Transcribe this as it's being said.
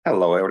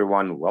Hello,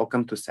 everyone.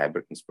 Welcome to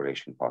Cyber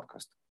Inspiration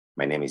Podcast.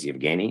 My name is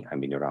Evgeny. I've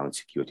been around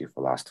security for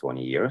the last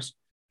 20 years,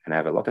 and I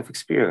have a lot of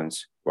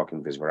experience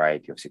working with a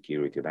variety of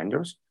security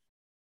vendors.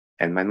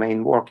 And my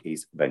main work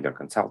is vendor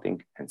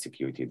consulting and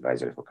security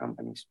advisory for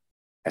companies.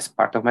 As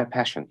part of my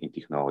passion in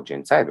technology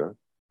and cyber,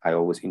 I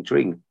always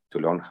intrigued to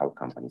learn how a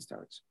company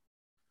starts.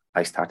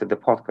 I started the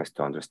podcast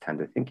to understand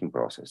the thinking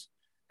process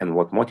and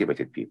what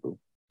motivated people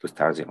to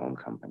start their own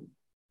company.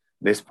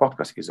 This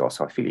podcast is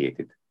also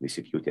affiliated with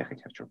Security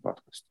Architecture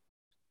Podcast.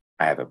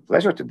 I have a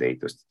pleasure today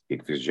to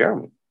speak with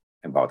Jeremy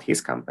about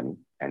his company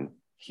and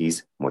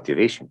his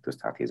motivation to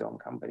start his own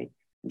company.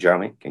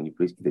 Jeremy, can you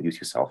please introduce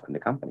yourself and the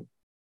company?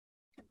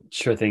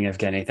 Sure thing,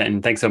 Evgeny.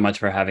 And thanks so much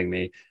for having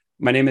me.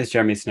 My name is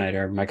Jeremy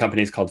Snyder. My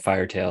company is called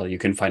FireTail. You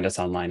can find us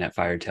online at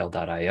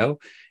firetail.io,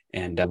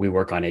 and we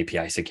work on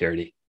API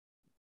security.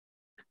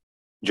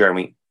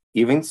 Jeremy,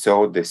 even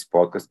so this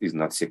podcast is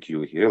not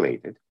security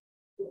related,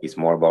 it's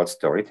more about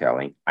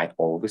storytelling. I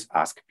always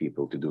ask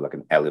people to do like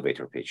an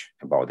elevator pitch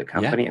about the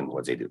company and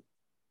what they do.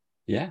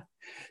 Yeah.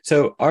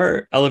 So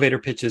our elevator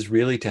pitch is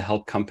really to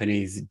help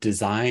companies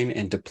design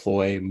and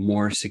deploy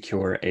more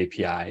secure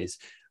APIs.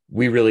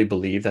 We really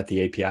believe that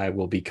the API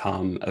will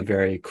become a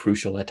very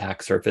crucial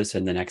attack surface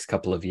in the next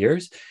couple of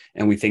years.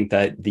 And we think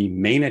that the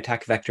main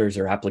attack vectors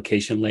are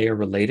application layer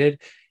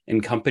related,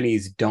 and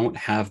companies don't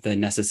have the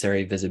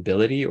necessary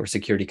visibility or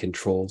security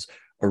controls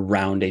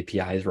around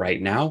APIs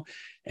right now.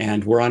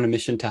 And we're on a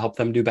mission to help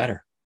them do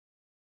better.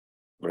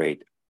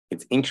 Great.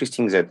 It's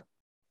interesting that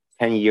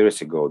 10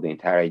 years ago, the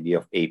entire idea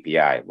of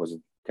API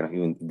wasn't kind of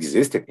even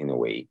existed in a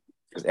way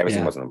because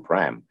everything was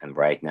on-prem. And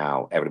right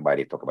now,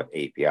 everybody talk about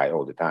API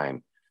all the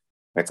time.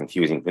 That's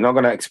confusing. We're not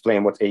going to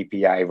explain what's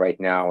API right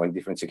now and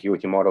different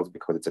security models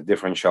because it's a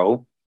different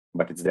show,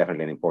 but it's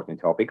definitely an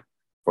important topic.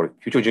 For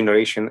future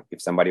generation,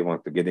 if somebody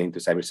wants to get into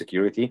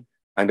cybersecurity,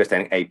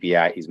 understanding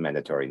API is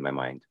mandatory in my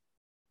mind.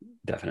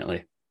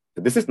 Definitely.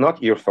 This is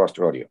not your first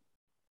rodeo.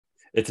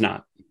 It's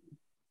not.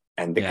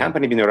 And the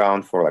company been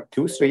around for like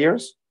 2-3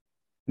 years?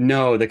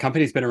 No, the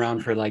company's been around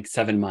for like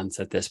 7 months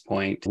at this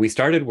point. We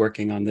started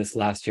working on this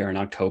last year in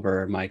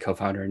October, my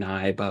co-founder and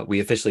I, but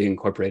we officially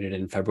incorporated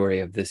in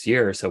February of this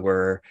year. So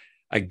we're,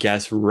 I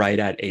guess, right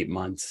at 8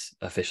 months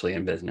officially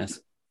in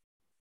business.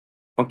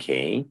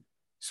 Okay.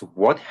 So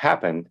what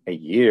happened a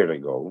year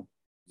ago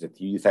that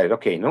you decided,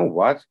 okay, you know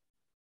what?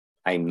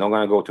 I'm not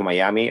going to go to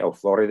Miami or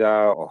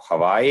Florida or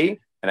Hawaii,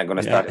 and I'm going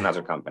to start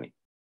another company.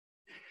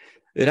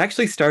 It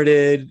actually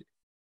started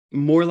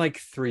more like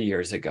 3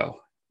 years ago.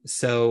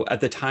 So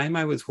at the time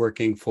I was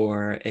working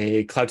for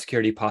a cloud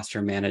security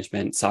posture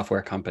management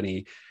software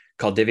company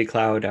called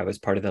DivvyCloud. I was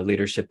part of the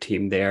leadership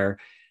team there.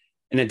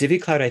 And at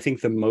DivvyCloud, I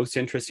think the most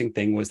interesting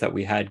thing was that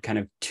we had kind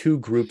of two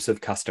groups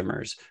of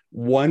customers.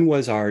 One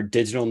was our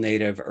digital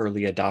native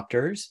early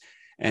adopters.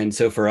 And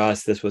so for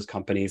us, this was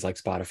companies like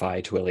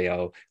Spotify,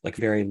 Twilio, like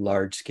very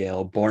large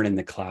scale, born in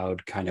the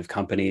cloud kind of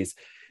companies.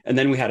 And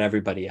then we had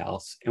everybody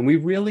else. And we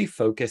really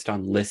focused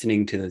on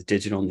listening to those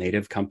digital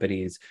native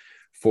companies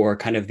for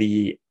kind of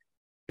the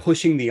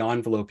pushing the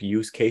envelope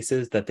use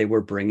cases that they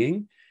were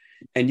bringing.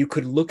 And you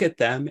could look at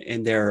them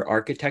in their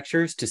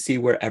architectures to see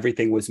where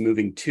everything was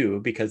moving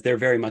to, because they're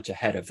very much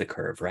ahead of the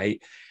curve,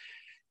 right?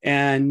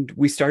 And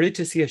we started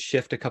to see a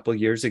shift a couple of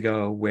years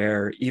ago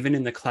where even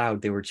in the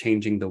cloud, they were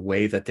changing the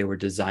way that they were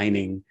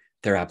designing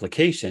their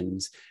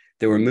applications.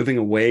 They were moving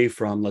away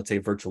from, let's say,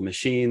 virtual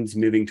machines,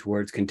 moving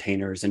towards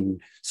containers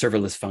and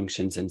serverless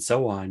functions and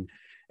so on.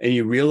 And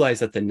you realize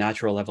that the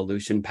natural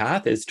evolution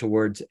path is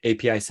towards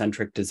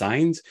API-centric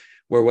designs,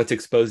 where what's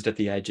exposed at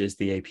the edge is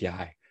the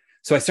API.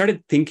 So I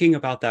started thinking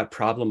about that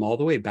problem all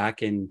the way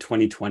back in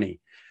 2020.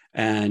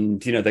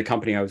 And, the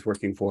company I was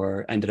working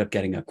for ended up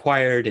getting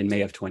acquired in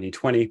May of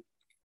 2020.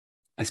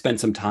 I spent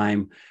some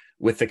time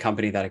with the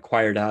company that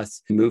acquired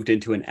us, moved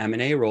into an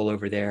M&A role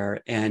over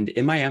there. And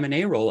in my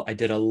M&A role, I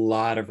did a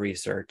lot of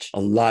research.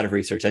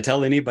 I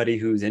tell anybody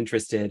who's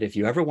interested, if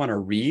you ever want to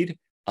read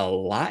a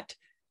lot,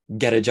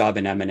 get a job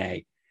in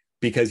M&A,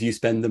 because you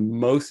spend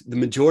the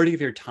majority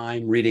of your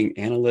time reading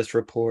analyst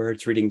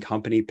reports, reading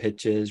company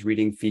pitches,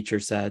 reading feature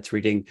sets,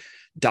 reading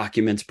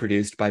documents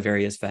produced by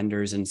various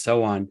vendors and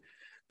so on.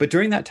 But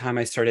during that time,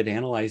 I started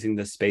analyzing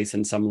the space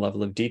in some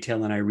level of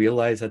detail, and I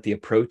realized that the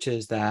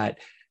approaches that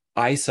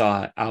I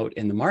saw out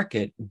in the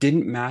market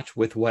didn't match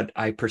with what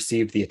I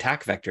perceived the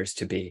attack vectors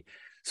to be.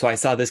 So I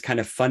saw this kind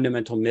of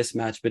fundamental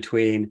mismatch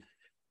between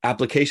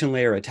application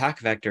layer attack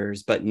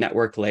vectors, but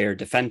network layer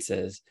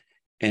defenses.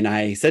 And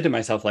I said to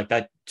myself, like,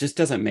 that just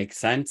doesn't make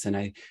sense. And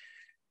I,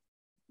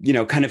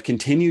 kind of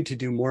continued to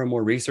do more and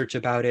more research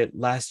about it.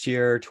 Last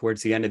year,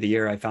 towards the end of the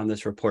year, I found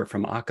this report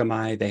from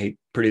Akamai. They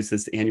produced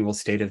this annual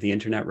State of the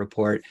Internet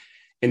report.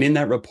 And in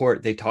that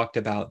report, they talked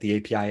about the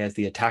API as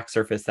the attack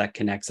surface that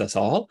connects us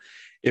all.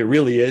 It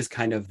really is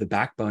kind of the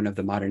backbone of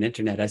the modern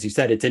internet. As you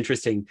said, it's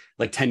interesting,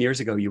 like 10 years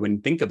ago, you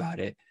wouldn't think about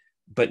it.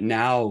 But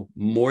now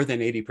more than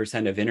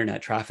 80% of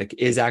internet traffic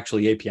is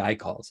actually API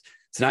calls.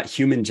 It's not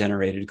human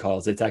generated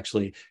calls. It's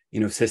actually,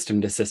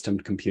 system to system,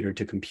 computer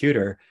to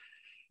computer.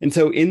 And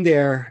so in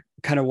there,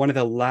 kind of one of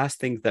the last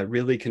things that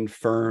really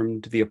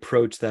confirmed the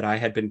approach that I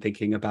had been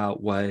thinking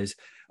about was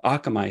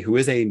Akamai, who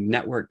is a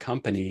network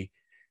company.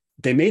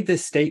 They made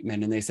this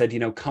statement and they said,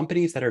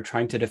 companies that are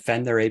trying to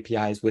defend their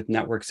APIs with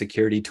network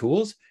security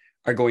tools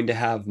are going to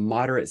have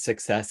moderate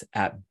success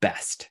at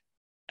best.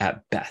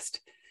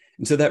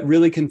 And so that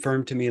really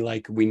confirmed to me,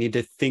 like, we need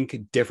to think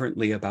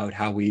differently about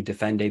how we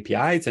defend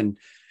APIs. And,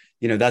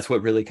 that's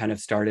what really kind of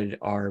started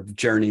our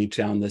journey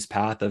down this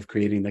path of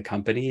creating the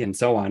company and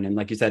so on. And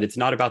like you said, it's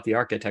not about the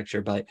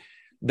architecture, but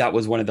that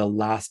was one of the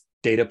last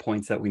data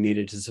points that we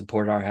needed to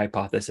support our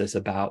hypothesis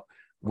about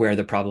where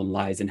the problem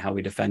lies and how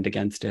we defend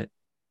against it.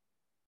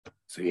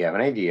 So you have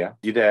an idea,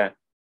 do the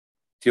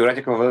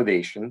theoretical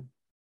validation.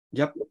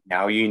 Yep.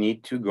 Now you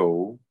need to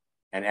go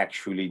and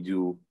actually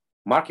do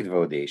market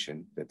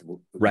validation that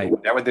right.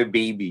 Whatever the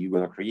baby you're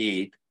going to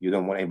create, you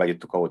don't want anybody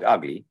to call it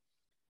ugly.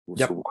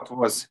 Yep. So what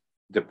was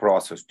the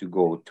process to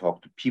go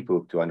talk to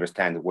people to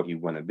understand what you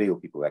want to build,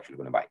 people are actually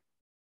going to buy?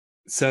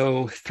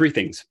 So 3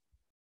 things.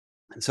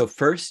 So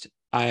first,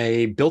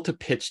 I built a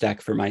pitch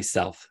deck for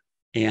myself.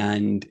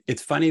 And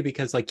it's funny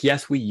because, like,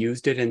 yes, we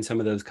used it in some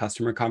of those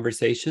customer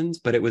conversations,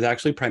 but it was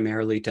actually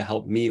primarily to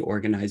help me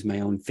organize my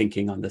own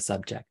thinking on the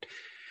subject.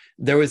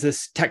 There was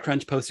this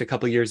TechCrunch post a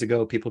couple of years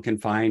ago, people can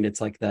find,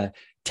 it's like the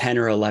 10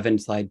 or 11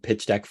 slide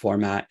pitch deck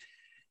format.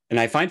 And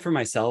I find for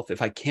myself,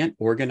 if I can't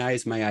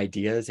organize my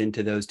ideas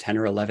into those 10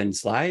 or 11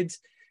 slides,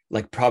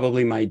 like,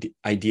 probably my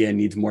idea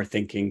needs more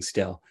thinking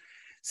still.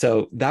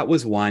 So that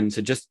was one.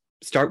 So just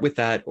start with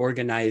that,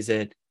 organize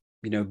it,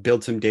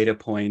 build some data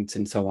points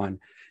and so on.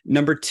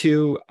 Number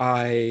 2,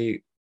 I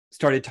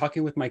started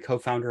talking with my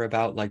co-founder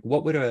about, like,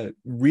 what would a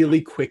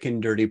really quick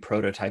and dirty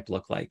prototype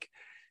look like,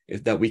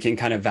 if that we can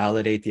kind of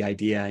validate the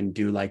idea and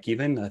do, like,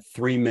 even a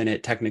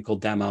 3-minute technical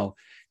demo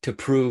to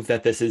prove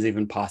that this is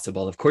even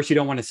possible. Of course, you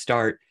don't want to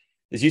start,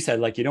 as you said,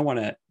 like, you don't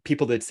want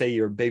people that say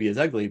your baby is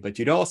ugly, but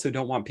you also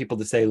don't want people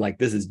to say, like,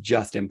 this is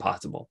just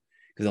impossible,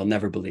 because they'll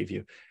never believe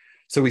you.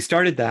 So we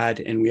started that,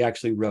 and we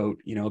actually wrote,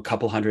 a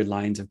couple hundred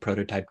lines of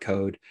prototype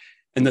code.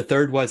 And the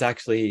third was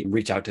actually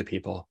reach out to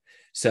people.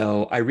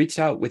 So I reached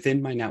out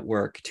within my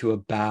network to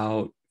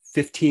about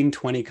 15,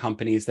 20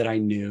 companies that I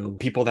knew,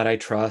 people that I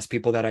trust,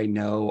 people that I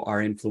know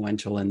are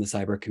influential in the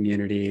cyber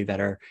community,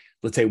 that are,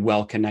 let's say,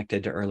 well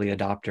connected to early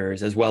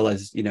adopters, as well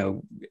as,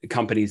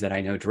 companies that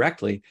I know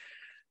directly.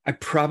 I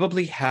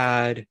probably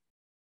had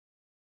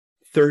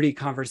 30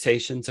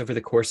 conversations over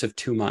the course of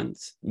 2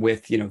 months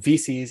with,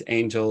 VCs,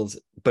 angels,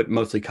 but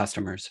mostly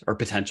customers or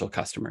potential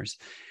customers.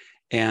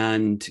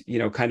 And,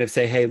 kind of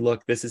say, hey,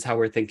 look, this is how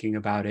we're thinking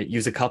about it.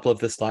 Use a couple of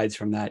the slides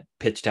from that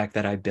pitch deck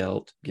that I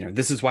built.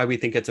 This is why we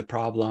think it's a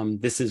problem.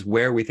 This is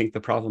where we think the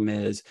problem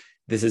is.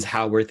 This is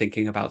how we're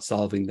thinking about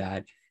solving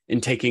that,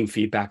 and taking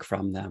feedback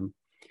from them.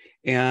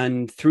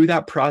 And through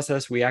that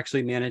process, we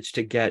actually managed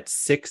to get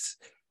 6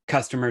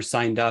 customers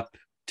signed up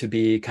to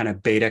be kind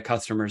of beta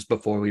customers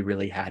before we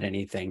really had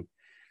anything.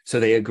 So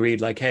they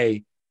agreed, like,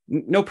 hey,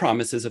 no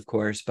promises, of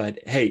course, but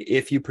hey,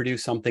 if you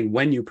produce something,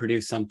 when you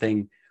produce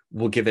something,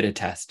 we'll give it a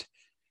test.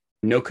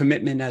 No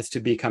commitment as to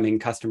becoming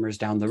customers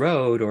down the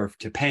road or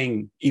to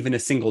paying even a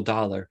single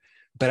dollar,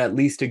 but at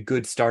least a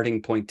good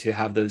starting point to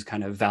have those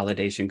kind of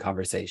validation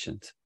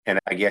conversations. And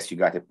I guess you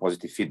got a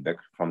positive feedback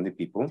from the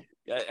people.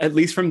 At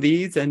least from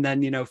these. And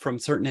then, from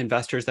certain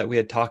investors that we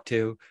had talked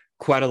to,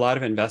 quite a lot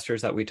of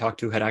investors that we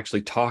talked to had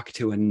actually talked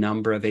to a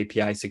number of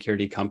API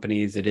security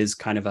companies. It is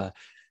kind of a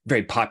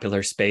very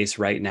popular space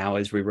right now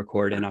as we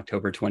record in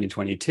October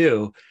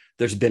 2022.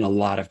 There's been a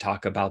lot of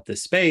talk about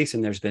this space,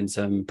 and there's been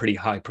some pretty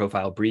high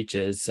profile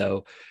breaches.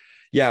 So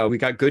yeah, we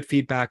got good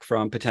feedback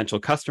from potential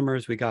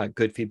customers. We got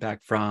good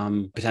feedback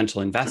from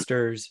potential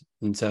investors.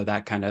 And so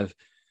that kind of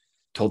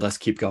told us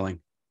keep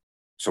going.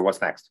 So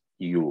what's next?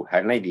 You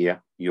had an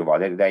idea, you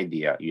validated the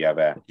idea, you have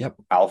a Yep.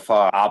 alpha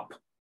up.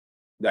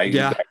 Are you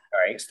Yeah.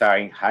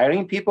 starting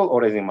hiring people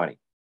or raising money?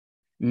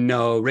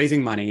 No,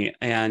 raising money,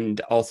 and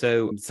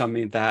also some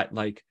of that,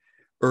 like,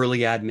 early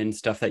admin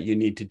stuff that you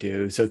need to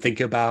do. So think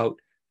about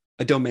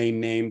a domain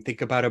name,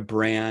 think about a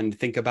brand,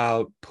 think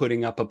about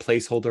putting up a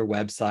placeholder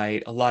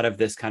website, a lot of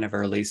this kind of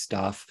early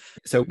stuff.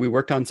 So we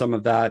worked on some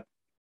of that,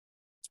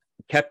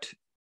 kept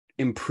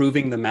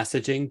improving the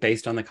messaging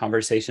based on the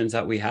conversations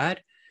that we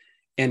had.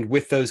 And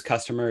with those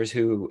customers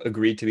who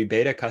agreed to be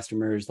beta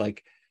customers,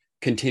 like,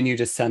 continue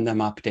to send them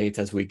updates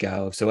as we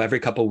go. So every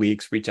couple of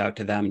weeks, reach out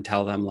to them,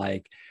 tell them,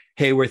 like,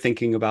 hey, we're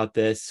thinking about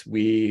this.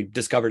 We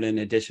discovered an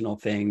additional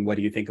thing. What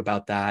do you think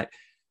about that?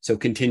 So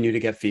continue to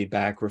get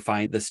feedback,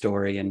 refine the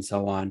story, and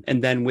so on.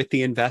 And then with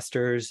the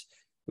investors,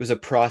 it was a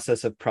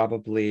process of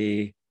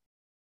probably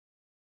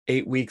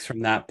 8 weeks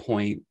from that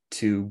point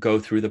to go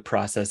through the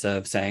process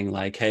of saying,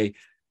 like, hey,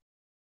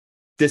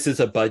 this is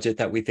a budget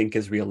that we think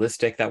is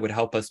realistic, that would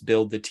help us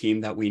build the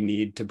team that we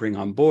need to bring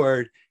on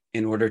board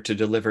in order to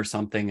deliver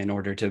something, in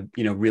order to,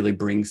 really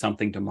bring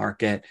something to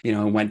market,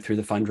 went through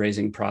the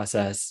fundraising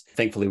process.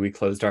 Thankfully, we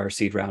closed our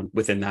seed round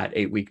within that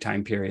 8-week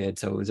time period.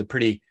 So it was a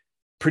pretty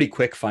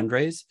quick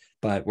fundraise,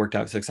 but worked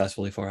out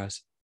successfully for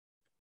us.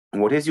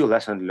 What is your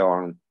lesson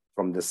learned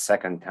from the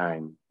second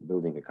time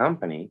building a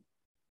company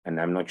And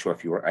I'm not sure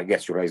if I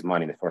guess you raised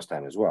money the first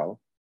time as well.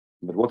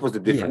 But what was the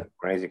difference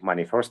raising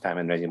money first time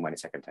and raising money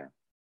second time?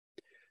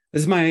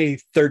 This is my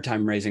third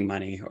time raising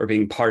money or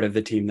being part of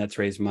the team that's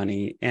raised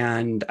money.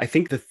 And I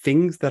think the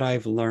things that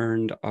I've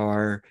learned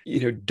are,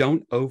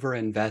 don't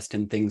overinvest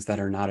in things that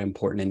are not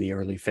important in the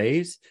early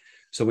phase.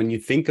 So when you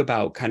think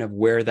about kind of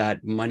where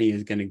that money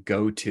is going to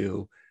go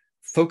to,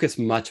 focus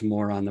much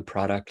more on the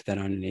product than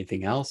on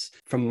anything else.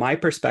 From my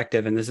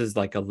perspective, and this is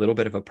like a little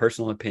bit of a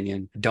personal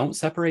opinion, don't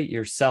separate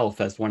yourself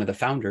as one of the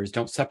founders,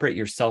 don't separate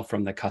yourself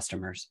from the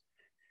customers.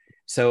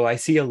 So I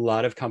see a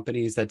lot of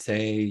companies that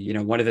say,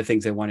 one of the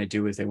things they want to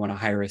do is they want to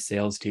hire a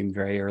sales team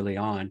very early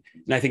on.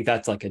 And I think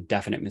that's like a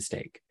definite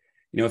mistake.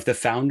 If the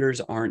founders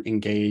aren't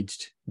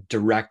engaged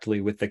directly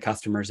with the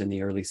customers in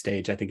the early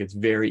stage, I think it's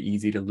very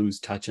easy to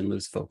lose touch and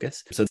lose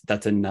focus. So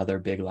that's another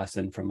big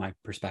lesson from my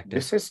perspective.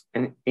 This is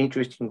an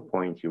interesting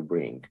point you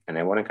bring. And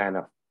I want to kind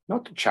of,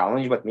 not to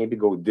challenge, but maybe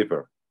go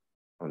deeper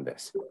on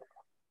this.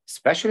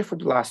 Especially for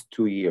the last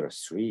 2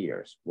 years, 3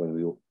 years, when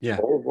we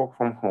all work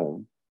from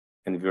home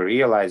and we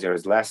realize there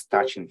is less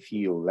touch and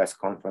feel, less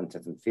conference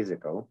and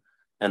physical,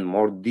 and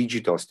more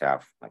digital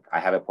stuff. Like I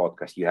have a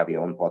podcast, you have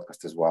your own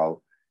podcast as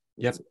well.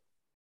 Yep.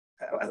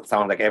 It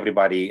sounds like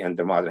everybody and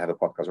their mother have a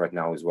podcast right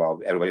now as well.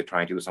 Everybody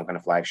trying to do some kind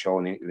of live show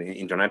on the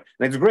internet,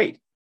 and it's great.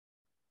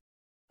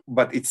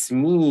 But it's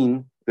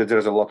mean that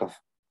there's a lot of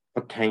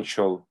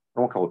potential,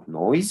 I don't call it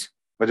noise,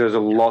 but there's a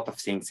lot of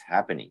things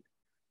happening.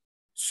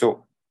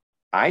 So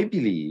I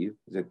believe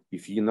that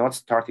if you're not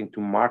starting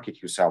to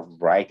market yourself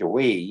right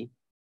away,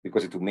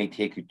 because it may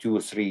take you 2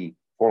 or 3,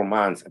 4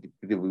 months, and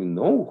people will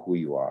know who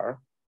you are,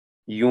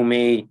 you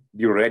may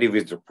be ready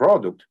with the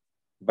product,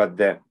 but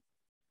the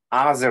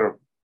other,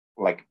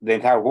 like the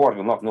entire world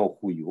will not know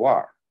who you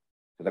are.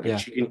 So like a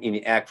chicken in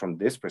the egg from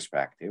this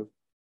perspective.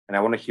 And I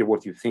want to hear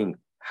what you think.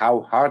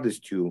 How hard is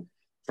to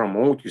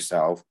promote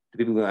yourself to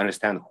people who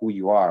understand who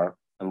you are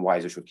and why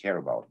they should care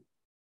about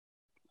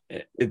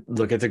it?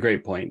 Look, it's a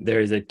great point.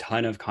 There is a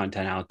ton of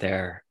content out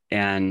there.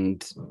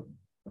 And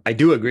I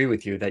do agree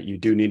with you that you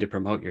do need to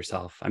promote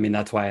yourself. I mean,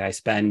 that's why I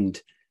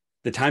spend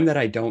the time that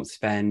I don't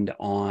spend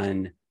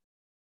on,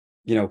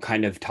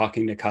 kind of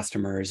talking to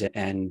customers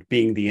and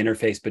being the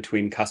interface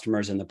between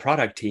customers and the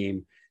product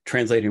team,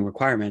 translating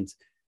requirements,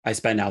 I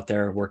spend out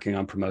there working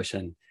on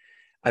promotion.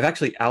 I've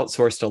actually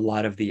outsourced a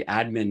lot of the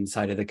admin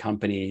side of the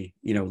company,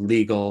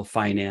 legal,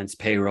 finance,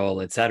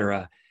 payroll, et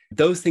cetera.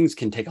 Those things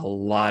can take a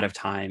lot of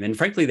time. And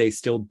frankly, they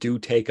still do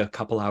take a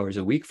couple hours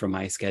a week from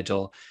my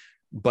schedule.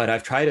 But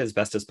I've tried as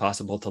best as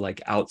possible to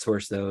like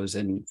outsource those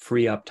and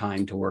free up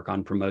time to work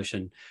on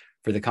promotion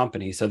for the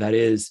company. So that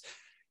is,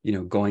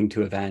 going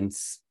to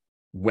events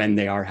when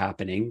they are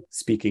happening,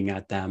 speaking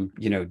at them,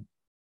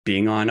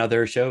 being on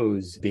other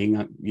shows,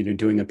 being,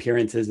 doing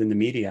appearances in the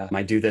media.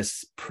 I do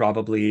this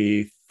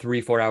probably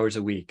 3-4 hours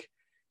a week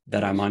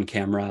that I'm on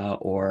camera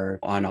or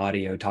on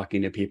audio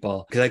talking to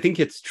people. Because I think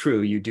it's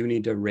true. You do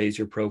need to raise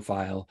your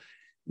profile,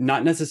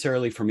 not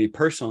necessarily for me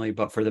personally,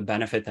 but for the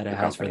benefit that it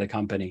has for the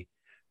company.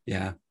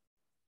 Yeah.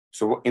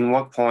 So in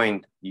what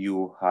point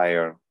you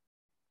hire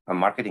a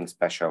marketing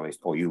specialist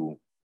or you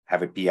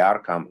have a PR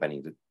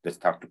company that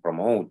start to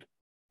promote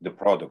the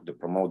product, to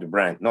promote the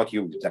brand, not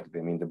you exactly,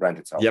 I mean the brand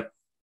itself. Yep.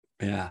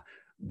 Yeah.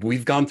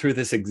 We've gone through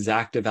this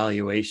exact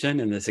evaluation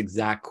and this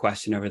exact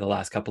question over the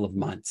last couple of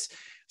months.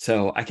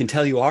 So I can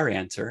tell you our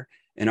answer.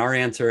 And our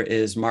answer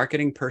is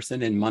marketing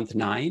person in month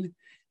 9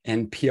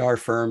 and PR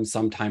firm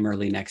sometime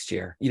early next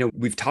year.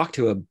 We've talked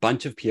to a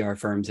bunch of PR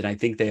firms and I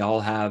think they all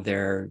have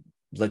their,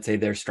 let's say,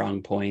 their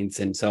strong points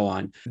and so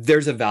on.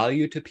 There's a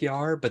value to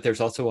PR, but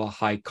there's also a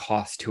high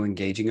cost to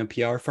engaging a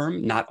PR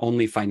firm, not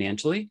only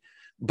financially,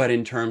 but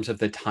in terms of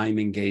the time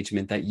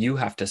engagement that you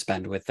have to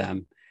spend with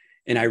them.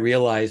 And I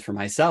realized for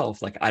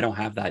myself, like, I don't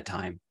have that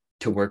time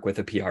to work with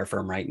a PR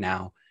firm right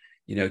now,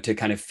 to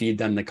kind of feed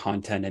them the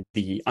content and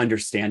the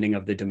understanding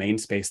of the domain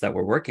space that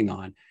we're working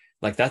on.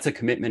 Like, that's a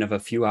commitment of a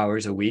few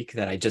hours a week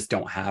that I just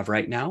don't have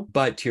right now.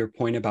 But to your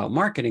point about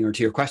marketing, or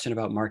to your question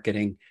about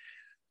marketing,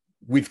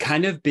 we've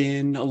kind of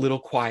been a little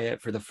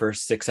quiet for the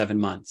first 6-7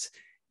 months.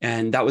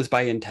 And that was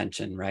by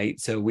intention, right?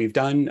 So we've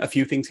done a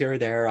few things here or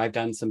there. I've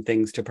done some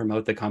things to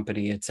promote the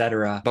company, et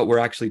cetera. But we're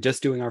actually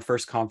just doing our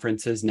first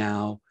conferences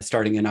now,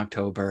 starting in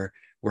October.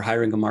 We're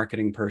hiring a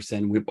marketing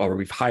person.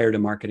 We've hired a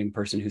marketing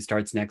person who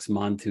starts next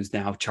month, who's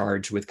now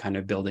charged with kind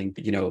of building,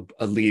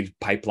 a lead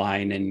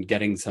pipeline and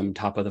getting some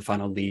top of the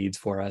funnel leads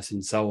for us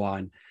and so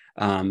on.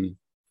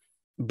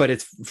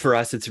 But for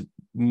us, it's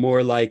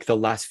more like the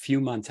last few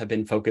months have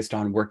been focused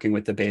on working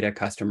with the beta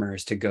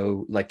customers to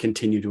go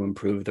continue to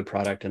improve the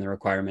product and the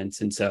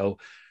requirements. And so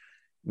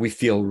we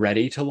feel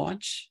ready to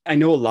launch. I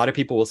know a lot of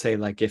people will say,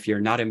 if you're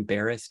not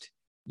embarrassed,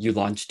 you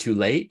launch too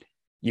late.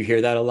 You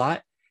hear that a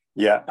lot.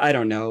 Yeah. I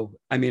don't know.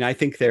 I mean, I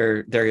think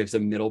there is a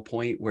middle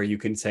point where you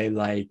can say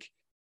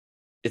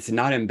it's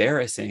not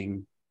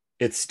embarrassing.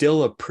 It's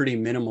still a pretty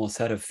minimal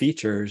set of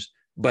features,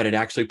 but it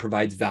actually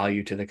provides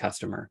value to the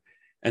customer.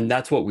 And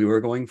that's what we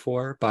were going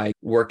for by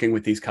working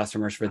with these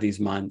customers for these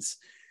months.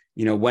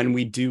 When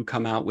we do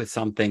come out with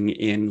something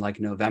in like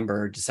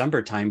November,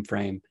 December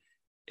timeframe,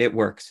 it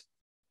works.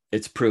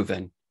 It's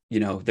proven.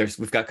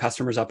 We've got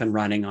customers up and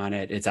running on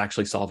it. It's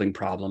actually solving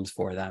problems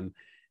for them,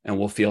 and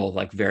we'll feel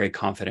like very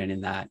confident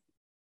in that.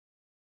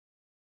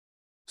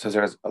 So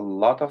there's a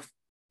lot of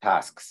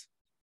tasks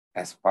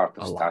as part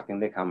of starting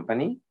the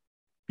company.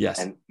 Yes.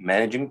 And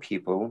managing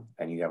people,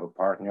 and you have a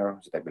partner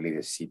that I believe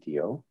is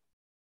CTO.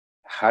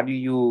 How do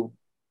you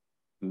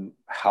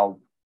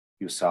help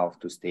yourself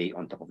to stay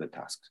on top of the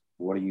tasks?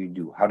 What do you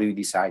do? How do you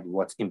decide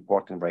what's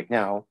important right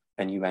now?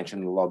 And you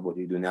mentioned a lot what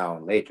you do now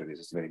and later. This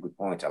is a very good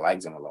point. I like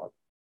them a lot.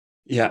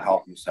 Yeah. To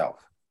help yourself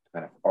to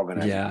kind of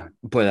organize. Yeah.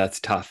 Boy, that's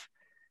tough.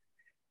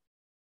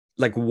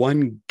 Like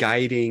one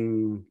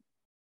guiding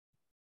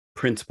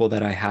principle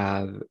that I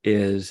have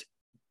is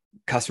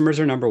customers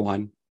are number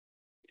one.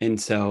 And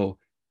so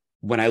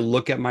when I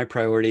look at my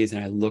priorities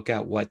and I look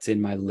at what's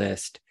in my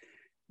list,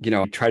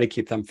 I try to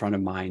keep them front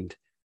of mind.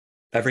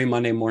 Every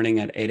Monday morning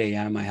at 8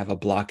 a.m., I have a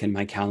block in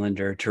my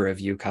calendar to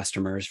review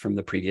customers from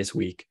the previous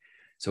week.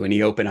 So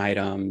any open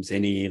items,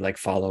 any like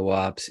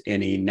follow-ups,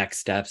 any next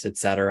steps, et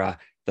cetera,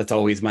 that's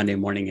always Monday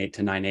morning, 8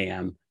 to 9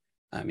 a.m.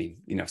 I mean,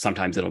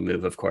 sometimes it'll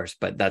move, of course,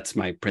 but that's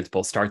my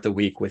principle. Start the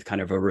week with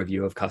kind of a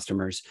review of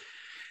customers.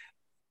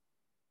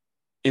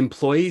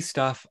 Employee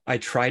stuff, I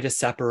try to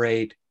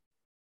separate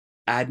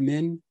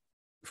admin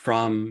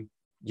from,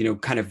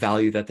 kind of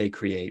value that they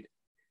create.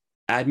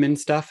 Admin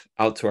stuff,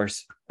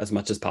 outsource as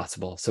much as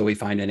possible. So we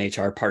find an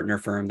HR partner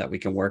firm that we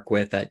can work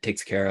with that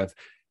takes care of,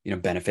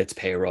 benefits,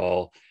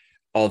 payroll,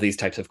 all these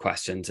types of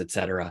questions, et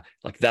cetera.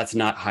 Like that's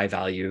not high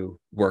value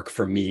work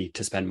for me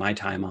to spend my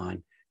time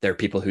on. There are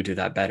people who do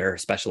that better,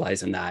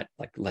 specialize in that.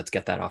 Like, let's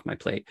get that off my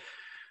plate.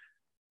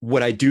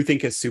 What I do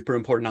think is super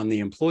important on the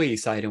employee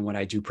side and what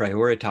I do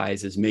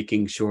prioritize is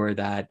making sure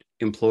that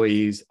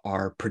employees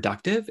are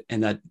productive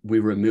and that we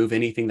remove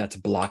anything that's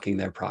blocking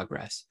their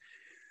progress.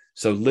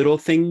 So little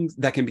things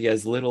that can be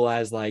as little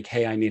as like,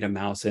 hey, I need a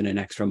mouse and an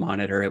extra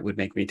monitor. It would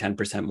make me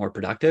 10% more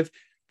productive.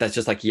 That's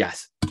just like,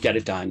 yes, get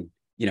it done.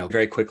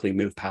 Very quickly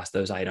move past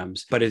those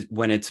items. But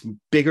when it's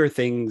bigger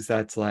things,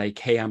 that's like,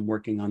 hey, I'm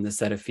working on this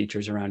set of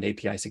features around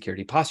API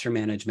security posture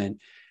management.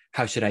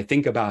 How should I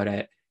think about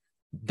it?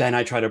 Then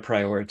I try to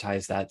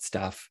prioritize that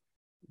stuff,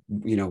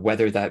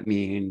 whether that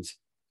means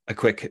a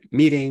quick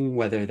meeting,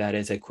 whether that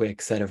is a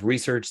quick set of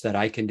research that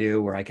I can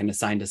do or I can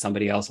assign to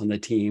somebody else on the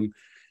team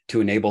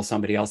to enable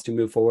somebody else to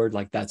move forward.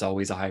 Like that's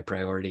always a high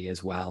priority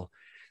as well.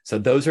 So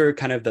those are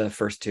kind of the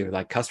first two,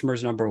 like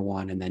customers number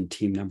one and then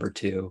team number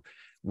two,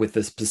 with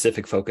the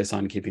specific focus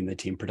on keeping the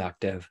team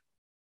productive.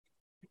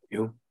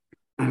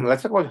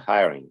 Let's talk about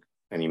hiring.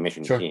 And you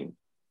mentioned team.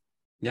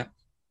 Yeah.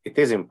 It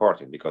is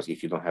important because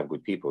if you don't have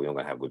good people, you're not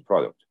going to have good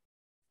product.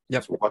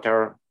 Yep. So what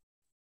are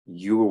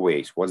your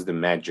ways? What's the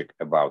magic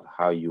about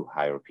how you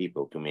hire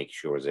people to make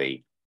sure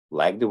they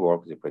like the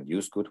work, they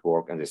produce good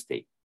work, and they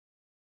stay?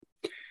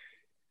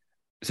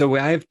 So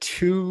I have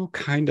two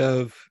kind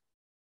of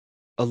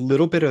a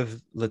little bit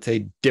of, let's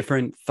say,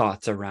 different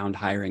thoughts around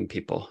hiring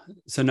people.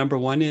 So number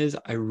one is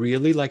I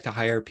really like to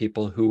hire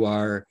people who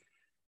are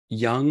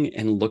young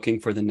and looking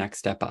for the next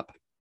step up.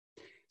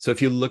 So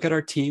if you look at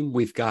our team,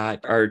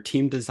 our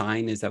team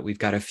design is that we've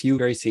got a few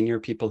very senior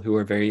people who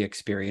are very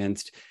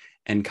experienced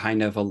and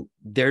kind of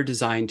they're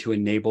designed to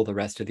enable the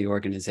rest of the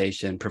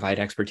organization, provide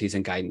expertise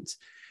and guidance.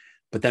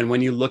 But then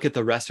when you look at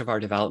the rest of our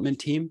development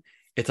team,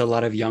 it's a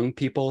lot of young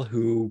people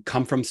who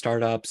come from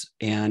startups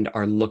and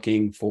are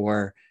looking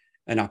for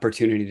an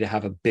opportunity to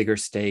have a bigger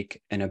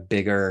stake and a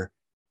bigger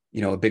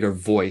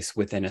voice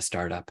within a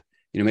startup.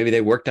 Maybe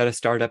they worked at a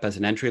startup as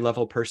an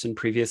entry-level person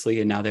previously,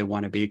 and now they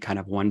want to be kind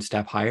of one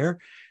step higher.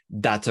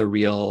 That's a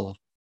real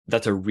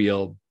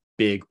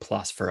big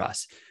plus for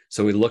us.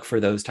 So we look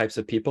for those types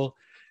of people.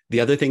 The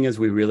other thing is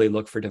we really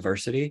look for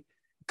diversity.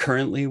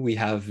 Currently, we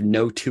have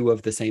no two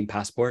of the same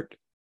passport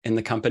in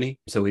the company.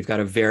 So we've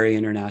got a very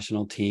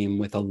international team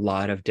with a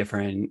lot of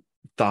different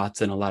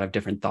thoughts and a lot of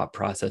different thought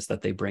process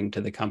that they bring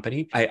to the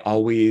company. I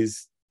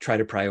always try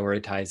to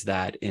prioritize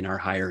that in our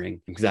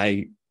hiring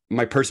because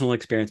my personal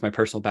experience, my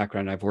personal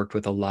background, I've worked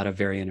with a lot of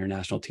very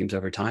international teams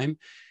over time,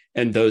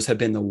 and those have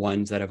been the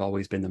ones that have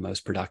always been the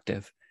most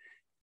productive.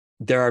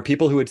 There are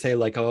people who would say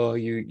like, oh,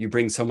 you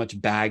bring so much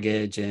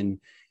baggage and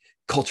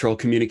cultural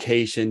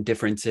communication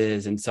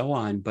differences and so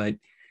on. But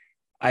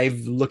I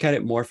look at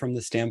it more from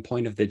the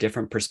standpoint of the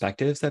different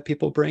perspectives that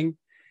people bring.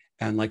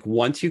 And like,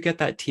 once you get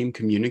that team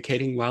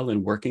communicating well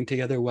and working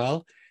together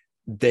well,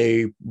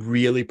 they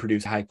really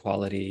produce high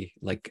quality,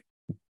 like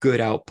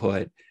good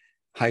output,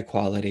 high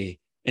quality,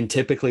 and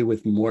typically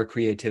with more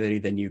creativity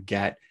than you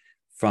get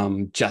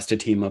from just a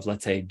team of,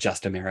 let's say,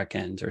 just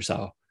Americans or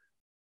so.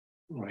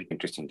 Right.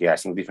 Interesting. Yeah, I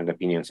think different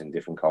opinions and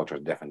different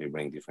cultures definitely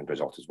bring different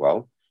results as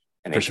well.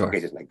 And in some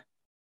cases, like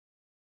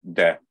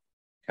the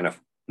kind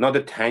of, not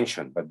the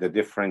tension, but the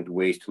different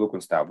ways to look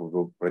on stuff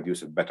will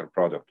produce a better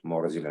product,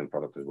 more resilient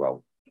product as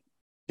well.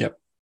 Yep.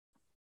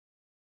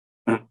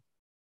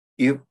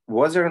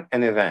 Was there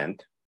an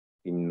event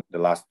in the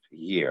last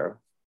year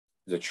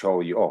that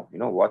showed you, oh, you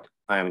know what?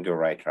 I am on the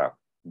right track.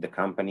 the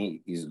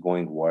company is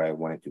going where I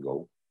want it to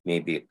go.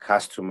 Maybe a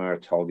customer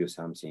told you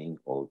something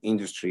or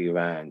industry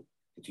event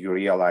that you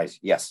realize,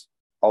 yes,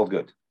 all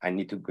good. I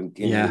need to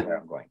continue where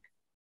I'm going.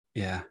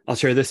 Yeah. I'll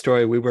share this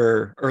story.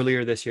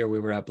 Earlier this year, we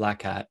were at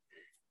Black Hat.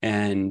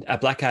 And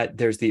at Black Hat,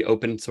 there's the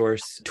open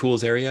source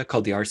tools area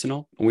called the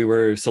Arsenal. We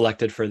were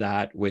selected for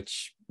that,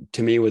 which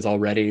to me was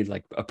already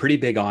like a pretty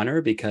big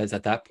honor, because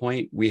at that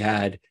point we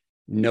had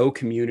no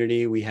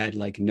community. We had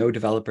like no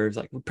developers.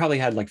 Like we probably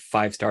had like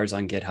 5 stars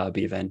on GitHub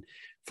even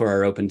for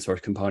our open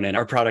source component.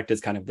 Our product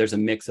is there's a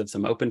mix of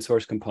some open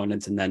source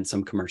components and then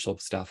some commercial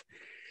stuff.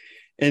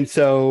 And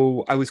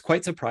so I was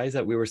quite surprised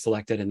that we were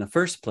selected in the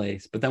first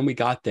place, but then we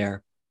got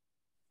there.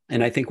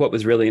 And I think what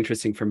was really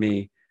interesting for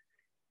me,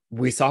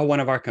 we saw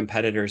one of our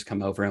competitors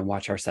come over and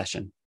watch our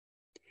session.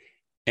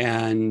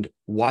 And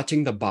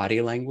watching the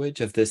body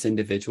language of this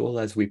individual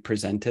as we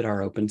presented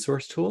our open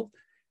source tool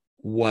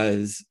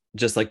was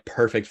just like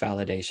perfect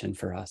validation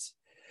for us.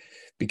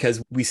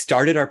 Because we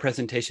started our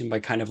presentation by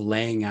kind of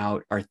laying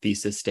out our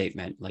thesis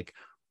statement, like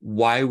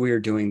why we're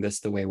doing this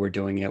the way we're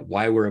doing it,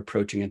 why we're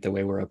approaching it the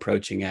way we're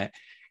approaching it,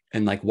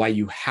 and like why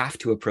you have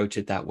to approach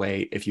it that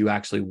way if you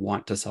actually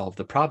want to solve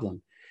the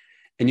problem.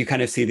 And you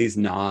kind of see these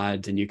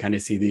nods and you kind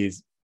of see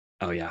these,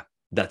 oh yeah,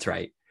 that's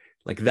right.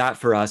 Like that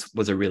for us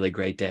was a really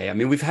great day. I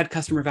mean, we've had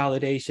customer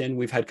validation.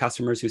 We've had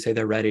customers who say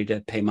they're ready to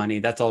pay money.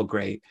 That's all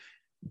great.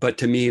 But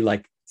to me,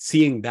 like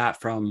seeing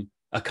that from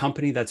a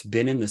company that's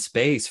been in the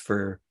space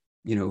for,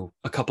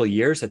 a couple of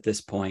years at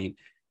this point,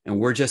 and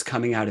we're just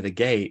coming out of the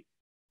gate,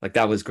 like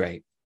that was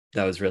great.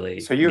 That was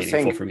really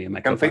meaningful for me and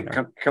my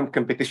co-founder.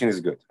 Competition is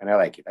good, and I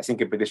like it. I think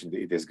competition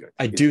it is good.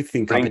 I do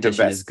think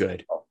competition is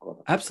good.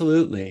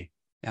 Absolutely.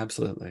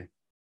 Absolutely.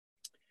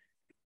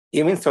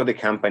 Even though the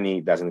company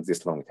doesn't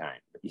exist a long time,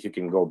 but if you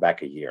can go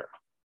back a year,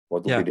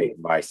 what would be the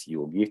advice you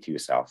will give to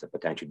yourself to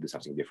potentially do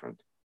something different?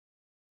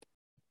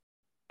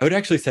 I would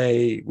actually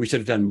say we should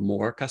have done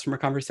more customer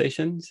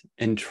conversations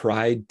and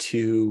tried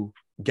to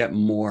get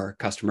more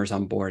customers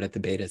on board at the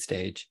beta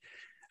stage.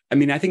 I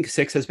mean, I think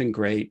 6 has been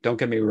great. Don't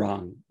get me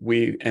wrong.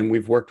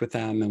 We've worked with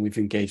them and we've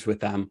engaged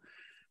with them.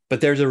 But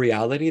there's a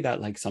reality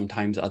that like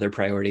sometimes other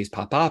priorities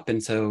pop up.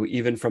 And so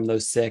even from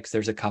those 6,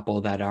 there's a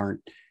couple that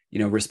aren't,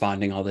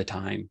 responding all the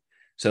time.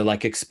 So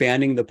like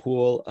expanding the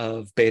pool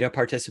of beta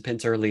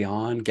participants early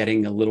on,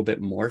 getting a little bit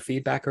more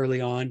feedback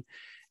early on,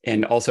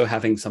 and also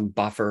having some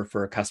buffer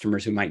for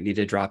customers who might need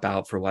to drop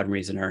out for one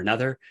reason or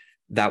another.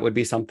 That would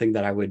be something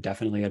that I would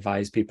definitely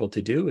advise people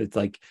to do. It's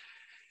like,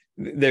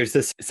 there's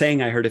this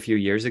saying I heard a few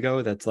years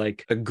ago that's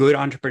like, a good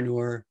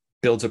entrepreneur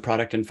builds a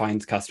product and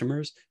finds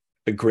customers.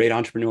 A great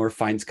entrepreneur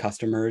finds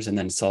customers and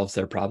then solves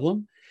their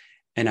problem.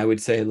 And I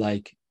would say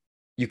like,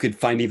 you could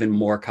find even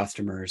more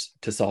customers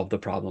to solve the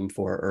problem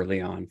for early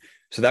on.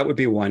 So that would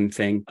be one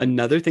thing.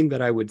 Another thing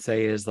that I would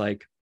say is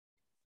like,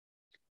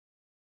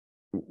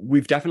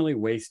 we've definitely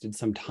wasted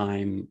some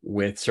time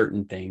with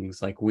certain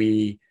things. Like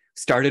we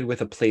started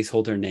with a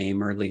placeholder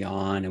name early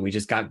on and we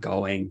just got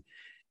going.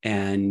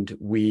 And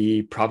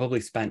we probably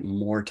spent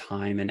more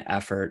time and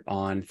effort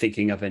on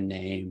thinking of a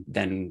name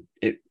than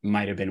it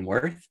might have been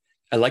worth.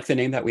 I like the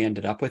name that we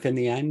ended up with in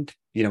the end,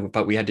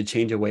 but we had to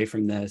change away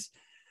from this.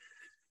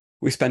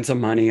 We spent some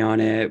money on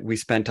it. We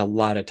spent a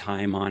lot of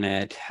time on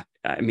it.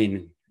 I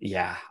mean,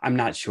 yeah, I'm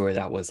not sure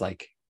that was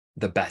like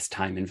the best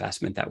time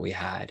investment that we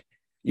had.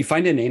 You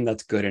find a name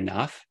that's good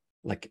enough,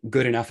 like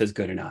good enough is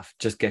good enough.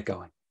 Just get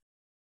going.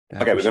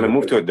 Okay, we're going to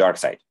move to a dark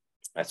side.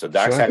 So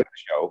dark side of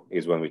the show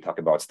is when we talk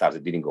about stuff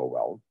that didn't go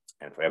well.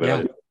 And for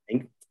everybody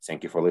listening,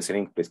 thank you for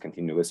listening. Please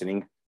continue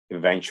listening.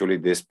 Eventually,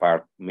 this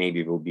part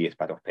maybe will be as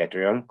part of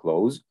Patreon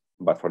close,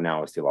 but for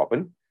now, it's still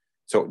open.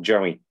 So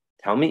Jeremy,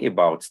 tell me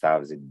about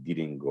stuff that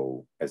didn't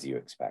go as you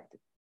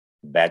expected.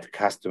 Bad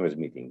customers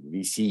meeting,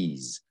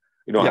 VCs.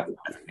 You don't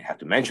have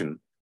to mention,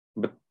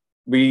 but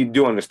we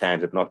do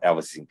understand that not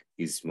everything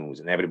is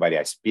smooth. And everybody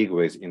I speak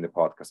with in the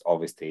podcast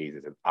always stays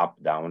as an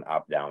up, down,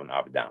 up, down,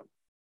 up, down.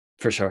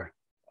 For sure.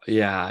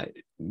 Yeah.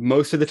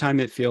 Most of the time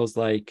it feels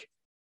like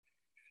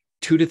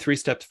 2 to 3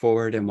 steps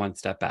forward and 1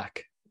 step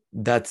back.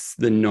 That's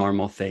the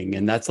normal thing.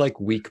 And that's like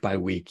week by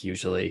week,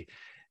 usually.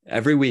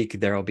 Every week,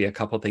 there will be a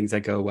couple things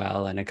that go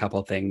well and a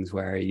couple things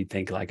where you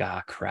think like,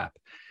 crap.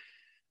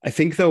 I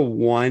think the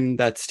one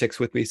that sticks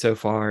with me so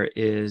far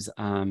is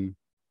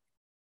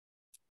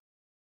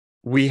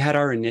we had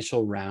our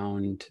initial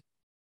round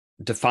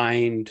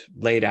defined,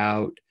 laid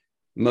out,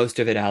 most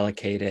of it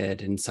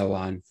allocated and so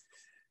on.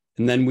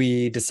 And then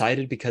we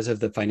decided because of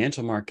the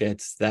financial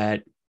markets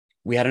that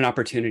we had an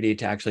opportunity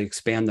to actually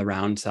expand the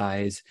round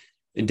size.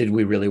 And did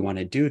we really want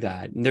to do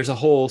that? And there's a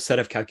whole set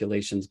of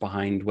calculations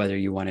behind whether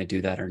you want to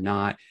do that or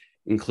not,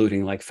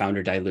 including like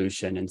founder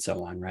dilution and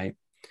so on, right?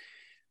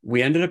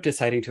 We ended up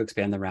deciding to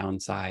expand the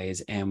round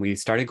size and we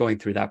started going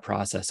through that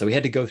process. So we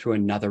had to go through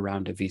another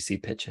round of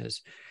VC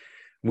pitches.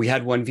 We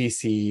had one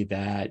VC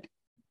that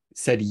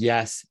said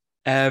yes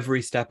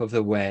every step of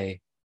the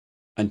way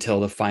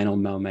until the final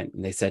moment.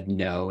 And they said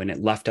no. And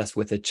it left us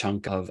with a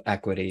chunk of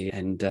equity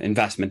and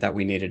investment that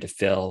we needed to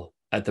fill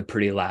at the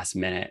pretty last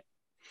minute.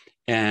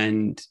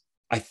 And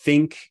I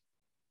think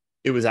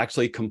it was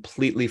actually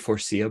completely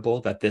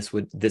foreseeable that this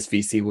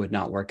VC would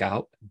not work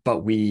out, but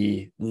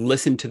we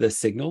listened to the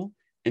signal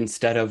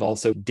instead of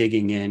also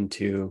digging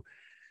into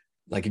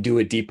like do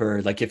it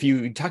deeper. Like if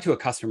you talk to a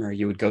customer,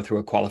 you would go through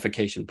a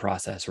qualification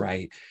process,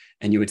 right?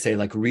 And you would say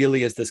like,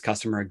 really, is this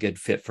customer a good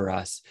fit for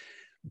us?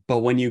 But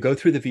when you go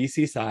through the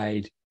VC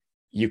side,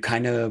 you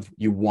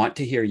want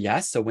to hear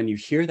yes. So when you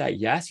hear that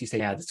yes, you say,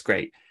 yeah, that's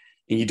great.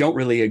 And you don't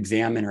really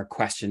examine or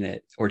question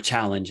it or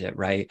challenge it,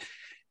 right?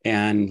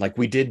 And like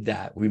we did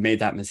that, we made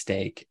that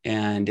mistake,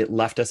 and it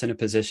left us in a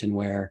position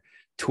where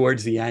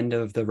towards the end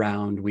of the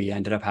round, we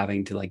ended up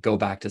having to like go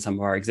back to some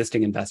of our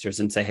existing investors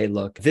and say, hey,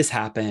 look, this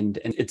happened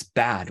and it's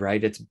bad,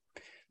 right? It's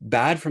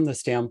bad from the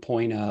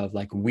standpoint of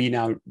like, we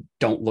now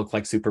don't look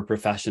like super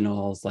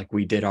professionals. Like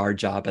we did our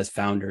job as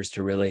founders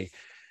to really,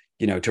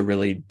 to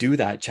really do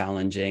that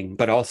challenging,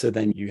 but also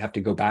then you have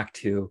to go back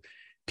to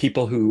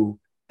people who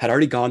had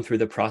already gone through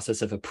the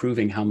process of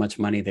approving how much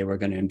money they were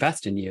going to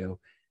invest in you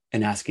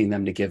and asking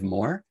them to give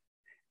more.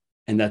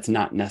 And that's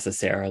not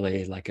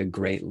necessarily like a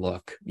great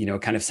look.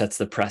 It kind of sets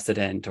the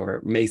precedent,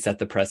 or may set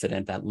the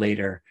precedent that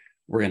later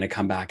we're going to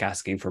come back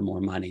asking for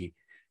more money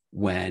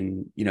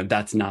when,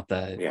 that's not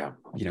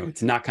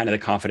it's not kind of the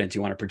confidence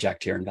you want to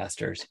project to your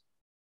investors.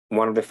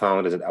 One of the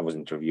founders that I was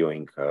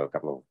interviewing a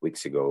couple of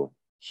weeks ago,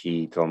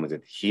 he told me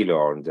that he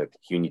learned that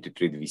you need to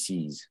treat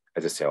VCs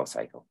as a sales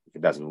cycle. If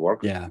it doesn't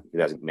work, if it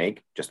doesn't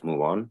make, just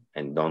move on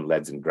and don't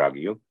let them drag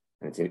you.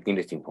 And it's an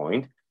interesting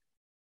point.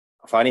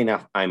 Funny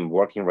enough, I'm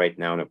working right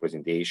now on a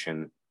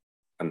presentation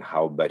on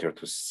how better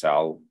to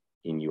sell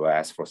in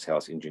US for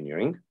sales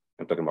engineering.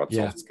 I'm talking about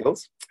soft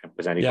skills. I'm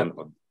presenting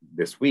on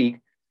this week.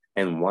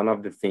 And one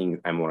of the things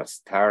I'm going to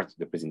start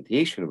the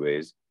presentation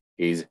with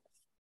is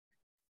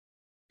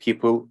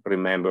people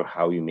remember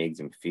how you make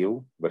them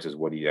feel versus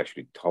what you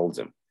actually told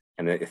them.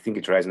 And I think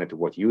it resonated to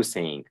what you were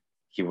saying.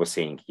 He was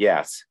saying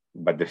yes,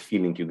 but the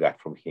feeling you got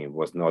from him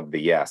was not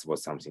the yes,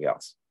 was something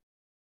else.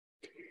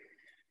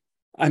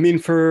 I mean,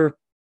 for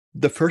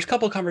the first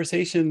couple of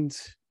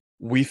conversations,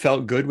 we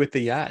felt good with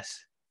the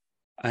yes.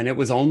 And it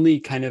was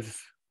only kind of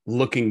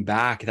looking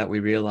back that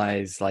we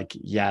realized like,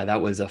 yeah,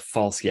 that was a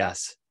false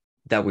yes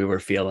that we were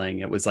feeling.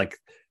 It was like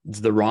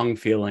the wrong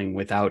feeling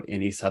without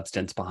any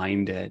substance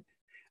behind it.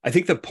 I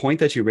think the point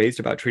that you raised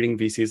about treating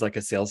VCs like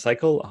a sales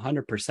cycle,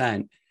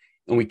 100%.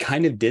 And we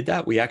kind of did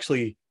that. We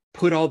actually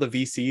put all the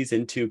VCs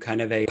into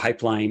kind of a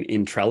pipeline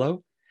in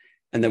Trello,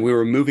 and then we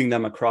were moving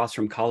them across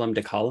from column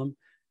to column.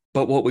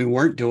 But what we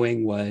weren't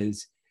doing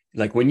was,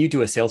 like when you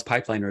do a sales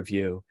pipeline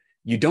review,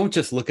 you don't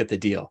just look at the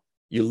deal.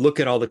 You look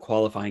at all the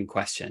qualifying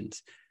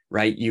questions,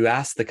 right? You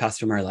ask the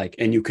customer like,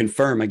 and you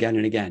confirm again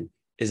and again,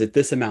 is it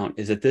this amount?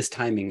 Is it this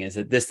timing? Is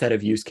it this set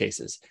of use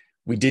cases?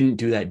 We didn't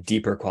do that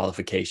deeper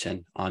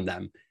qualification on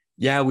them.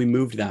 Yeah, we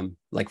moved them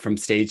like from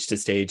stage to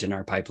stage in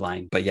our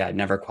pipeline, but yeah, it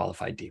never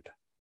qualified deep.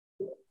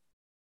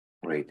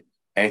 Great.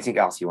 Anything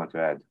else you want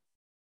to add?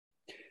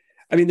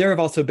 I mean, there have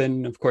also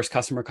been, of course,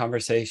 customer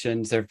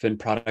conversations. There have been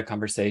product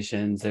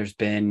conversations. There's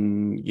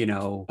been,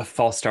 a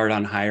false start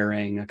on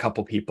hiring a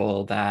couple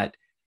people that,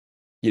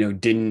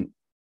 didn't,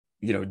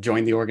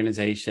 join the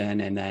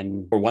organization. And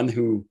then, or one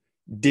who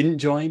didn't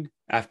join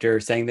after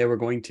saying they were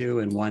going to,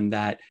 and one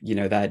that,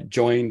 that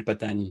joined, but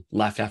then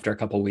left after a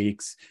couple of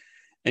weeks.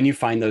 And you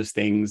find those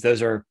things.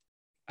 Those are,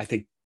 I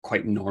think,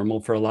 quite normal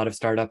for a lot of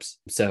startups.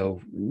 So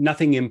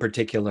nothing in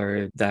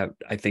particular that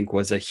I think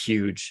was a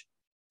huge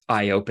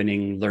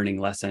eye-opening learning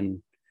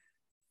lesson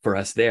for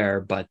us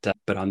there, but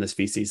on this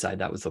VC side,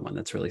 that was the one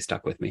that's really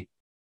stuck with me.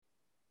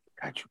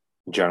 Gotcha.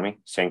 Jeremy,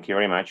 thank you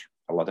very much.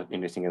 A lot of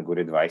interesting and good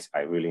advice.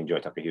 I really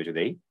enjoyed talking to you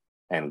today,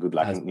 and good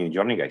luck in your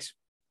journey, guys.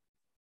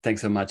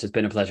 Thanks so much. It's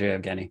been a pleasure,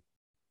 Evgeny.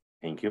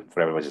 Thank you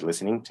for everybody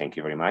listening. Thank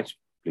you very much.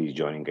 Please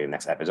join in the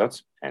next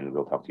episodes, and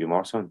we'll talk to you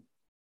more soon.